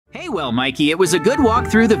well, Mikey, it was a good walk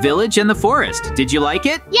through the village and the forest. Did you like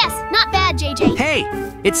it? Yes, not bad, JJ. Hey,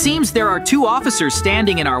 it seems there are 2 officers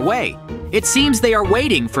standing in our way. It seems they are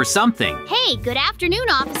waiting for something. Hey, good afternoon,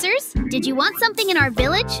 officers. Did you want something in our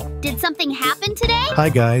village? Did something happen today? Hi,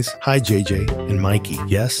 guys. Hi, JJ and Mikey.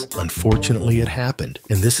 Yes, unfortunately it happened,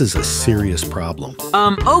 and this is a serious problem.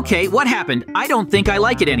 Okay, what happened? I don't think I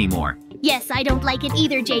like it anymore. Yes, I don't like it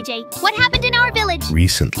either, JJ. What happened in our village?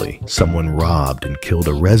 Recently, someone robbed and killed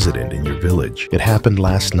a resident in your village. It happened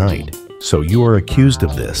last night. So you are accused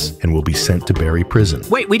of this and will be sent to Barry Prison.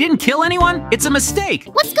 Wait, we didn't kill anyone? It's a mistake.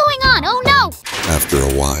 What's going on? Oh no! After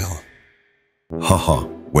a while. Haha.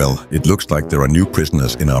 Well, it looks like there are new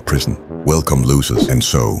prisoners in our prison. Welcome, losers. And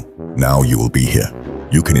so, now you will be here.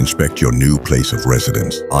 You can inspect your new place of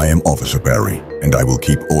residence. I am Officer Barry, and I will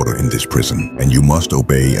keep order in this prison. And you must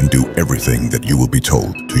obey and do everything that you will be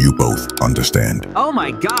told. Do you both understand? Oh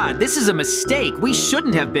my God, this is a mistake. We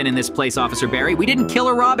shouldn't have been in this place, Officer Barry. We didn't kill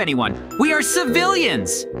or rob anyone. We are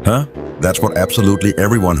civilians. Huh? That's what absolutely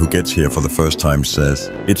everyone who gets here for the first time says.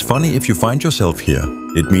 It's funny if you find yourself here.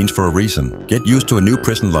 It means for a reason. Get used to a new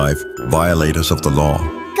prison life, violators of the law.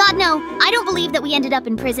 God, no. I don't believe that we ended up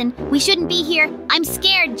in prison. We shouldn't be here. I'm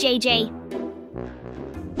scared, JJ.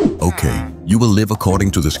 Okay, you will live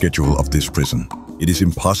according to the schedule of this prison. It is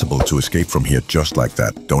impossible to escape from here just like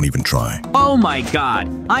that. Don't even try. Oh my God,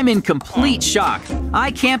 I'm in complete shock.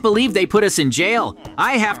 I can't believe they put us in jail.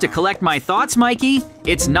 I have to collect my thoughts, Mikey.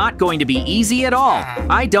 It's not going to be easy at all.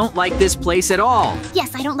 I don't like this place at all.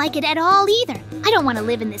 Yes, I don't like it at all either. I don't want to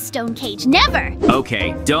live in this stone cage. Never!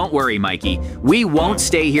 Okay, don't worry, Mikey. We won't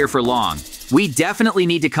stay here for long. We definitely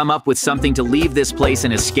need to come up with something to leave this place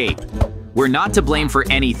and escape. We're not to blame for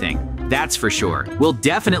anything. That's for sure. We'll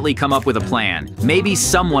definitely come up with a plan. Maybe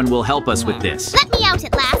someone will help us with this. Let me out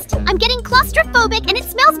at last. I'm getting claustrophobic and it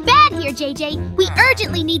smells bad here, JJ. We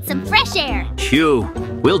urgently need some fresh air. Phew.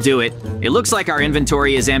 We'll do it. It looks like our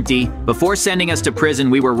inventory is empty. Before sending us to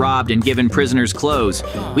prison, we were robbed and given prisoners' clothes.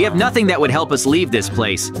 We have nothing that would help us leave this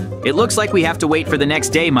place. It looks like we have to wait for the next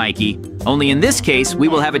day, Mikey. Only in this case, we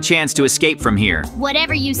will have a chance to escape from here.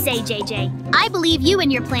 Whatever you say, JJ. I believe you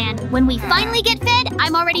and your plan. When we finally get fed,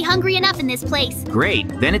 I'm already hungry enough in this place. Great.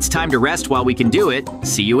 Then it's time to rest while we can do it.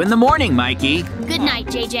 See you in the morning, Mikey. Good night,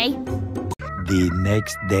 JJ. The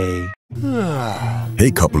next day.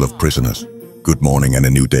 Hey, couple of prisoners. Good morning and a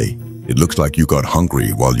new day. It looks like you got hungry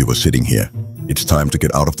while you were sitting here. It's time to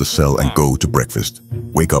get out of the cell and go to breakfast.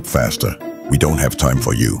 Wake up faster. We don't have time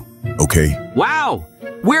for you. Okay? Wow!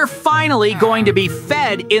 We're finally going to be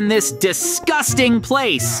fed in this disgusting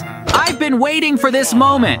place. I've been waiting for this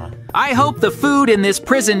moment. I hope the food in this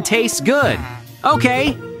prison tastes good.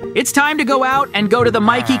 Okay, it's time to go out and go to the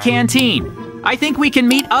Mikey canteen. I think we can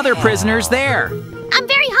meet other prisoners there. I'm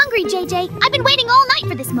very hungry, JJ. I've been waiting all night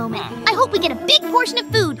for this moment. I hope we get a big portion of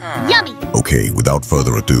food. Yummy. Okay, without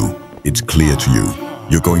further ado, it's clear to you.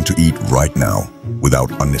 You're going to eat right now, without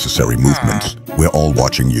unnecessary movements. We're all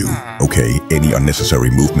watching you, okay? Any unnecessary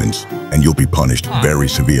movements, and you'll be punished very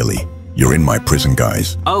severely. You're in my prison,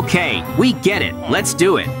 guys. Okay, we get it. Let's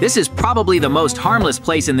do it. This is probably the most harmless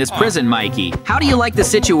place in this prison, Mikey. How do you like the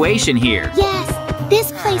situation here? Yes,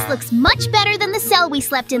 this place looks much better than the cell we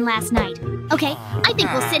slept in last night. Okay, I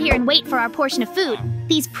think we'll sit here and wait for our portion of food.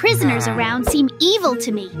 These prisoners around seem evil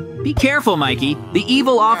to me. Be careful, Mikey. The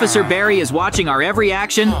evil Officer Barry is watching our every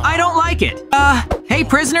action. I don't like it. Hey,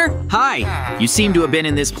 prisoner. Hi. You seem to have been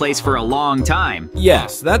in this place for a long time.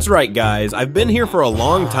 Yes, that's right, guys. I've been here for a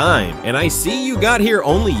long time, and I see you got here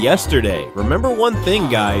only yesterday. Remember one thing,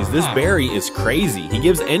 guys. This Barry is crazy. He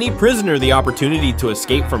gives any prisoner the opportunity to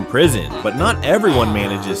escape from prison, but not everyone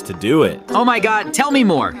manages to do it. Oh my God, tell me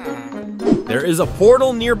more. There is a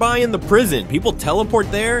portal nearby in the prison. People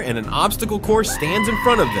teleport there, and an obstacle course stands in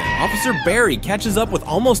front of them. Officer Barry catches up with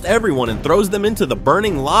almost everyone and throws them into the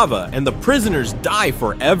burning lava, and the prisoners die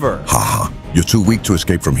forever. Haha, you're too weak to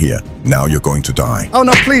escape from here. Now you're going to die. Oh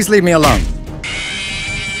no, please leave me alone.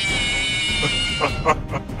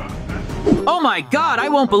 Oh my God, I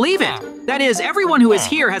won't believe it. That is, everyone who is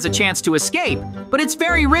here has a chance to escape, but it's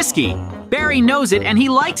very risky. Barry knows it and he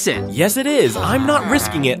likes it. Yes, it is. I'm not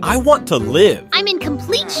risking it. I want to live. I'm in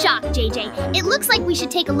complete shock, JJ. It looks like we should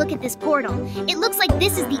take a look at this portal. It looks like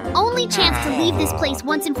this is the only chance to leave this place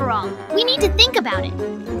once and for all. We need to think about it.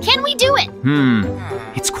 Can we do it?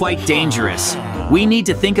 It's quite dangerous. We need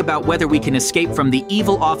to think about whether we can escape from the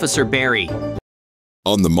evil Officer Barry.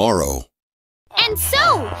 On the morrow. And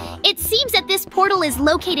so, it seems that this portal is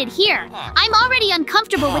located here. I'm already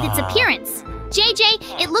uncomfortable with its appearance.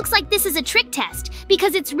 JJ, it looks like this is a trick test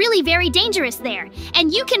because it's really very dangerous there,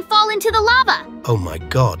 and you can fall into the lava. Oh my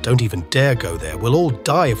god, don't even dare go there. We'll all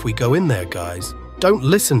die if we go in there, guys. Don't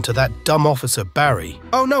listen to that dumb officer Barry.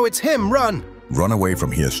 Oh no, it's him, run! Run away from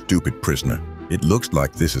here, stupid prisoner. It looks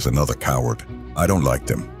like this is another coward. I don't like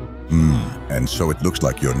them. And so it looks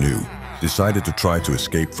like you're new. Decided to try to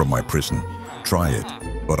escape from my prison. Try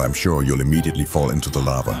it, but I'm sure you'll immediately fall into the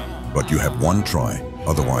lava. But you have one try,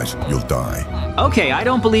 otherwise you'll die. Okay, I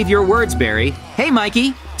don't believe your words, Barry. Hey,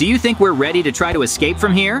 Mikey, do you think we're ready to try to escape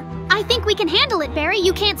from here? I think we can handle it, Barry.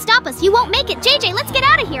 You can't stop us. You won't make it. JJ, let's get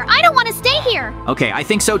out of here. I don't want to stay here. Okay, I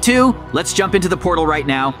think so too. Let's jump into the portal right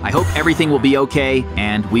now. I hope everything will be okay,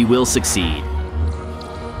 and we will succeed.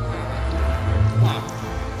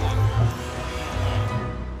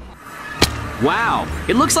 Wow,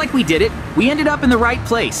 it looks like we did it. We ended up in the right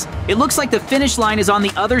place. It looks like the finish line is on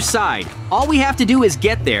the other side. All we have to do is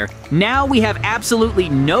get there. Now we have absolutely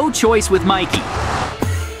no choice with Mikey.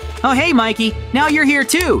 Oh, hey, Mikey. Now you're here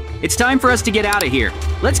too. It's time for us to get out of here.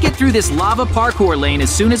 Let's get through this lava parkour lane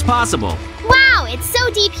as soon as possible. Wow, it's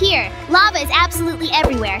so deep here. Lava is absolutely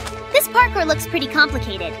everywhere. This parkour looks pretty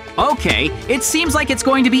complicated. Okay, it seems like it's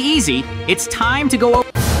going to be easy. It's time to go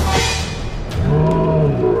over.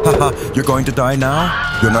 Haha, you're going to die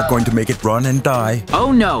now? You're not going to make it run and die?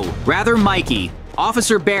 Oh no, rather Mikey.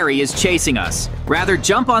 Officer Barry is chasing us. Rather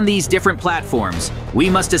jump on these different platforms. We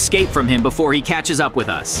must escape from him before he catches up with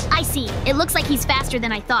us. I see. It looks like he's faster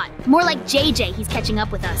than I thought. More like JJ, he's catching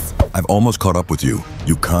up with us. I've almost caught up with you.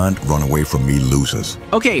 You can't run away from me, losers.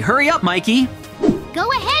 Okay, hurry up, Mikey.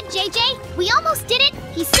 Go ahead, JJ. We almost did it.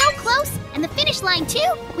 He's so close. And the finish line,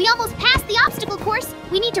 too. We almost passed the obstacle course.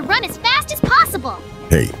 We need to run as fast as possible.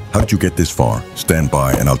 Hey, how did you get this far? Stand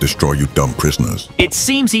by and I'll destroy you dumb prisoners. It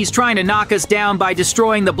seems he's trying to knock us down by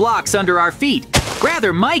destroying the blocks under our feet.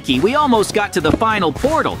 Rather, Mikey, we almost got to the final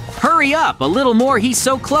portal. Hurry up, a little more, he's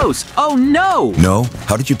so close. Oh no! No?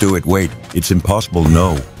 How did you do it? Wait, it's impossible,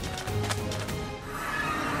 no.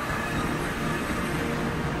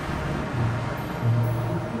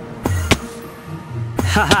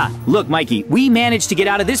 Haha, look, Mikey, we managed to get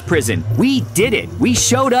out of this prison. We did it. We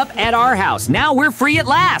showed up at our house. Now we're free at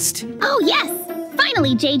last. Oh, yes.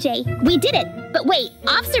 Finally, JJ. We did it. But wait,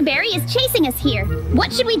 Officer Barry is chasing us here.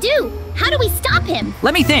 What should we do? How do we stop him?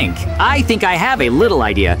 Let me think. I think I have a little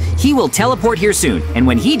idea. He will teleport here soon, and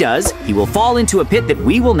when he does, he will fall into a pit that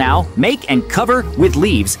we will now make and cover with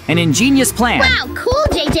leaves. An ingenious plan. Wow, cool,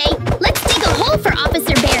 JJ. Let's dig a hole for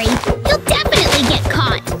Officer Barry. He'll definitely get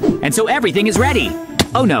caught. And so everything is ready.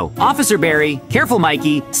 Oh no, Officer Barry, careful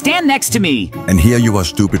Mikey, stand next to me. And here you are,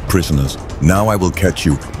 stupid prisoners. Now I will catch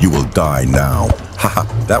you. You will die now. Haha,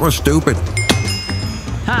 that was stupid.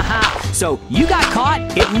 Haha, so you got caught?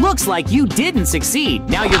 It looks like you didn't succeed.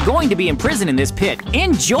 Now you're going to be in prison in this pit.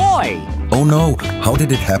 Enjoy! Oh no, how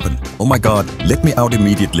did it happen? Oh my god, let me out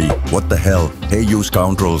immediately. What the hell? Hey you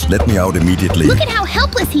scoundrels, let me out immediately. Look at how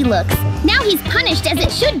helpless he looks. Now he's punished as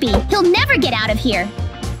it should be. He'll never get out of here.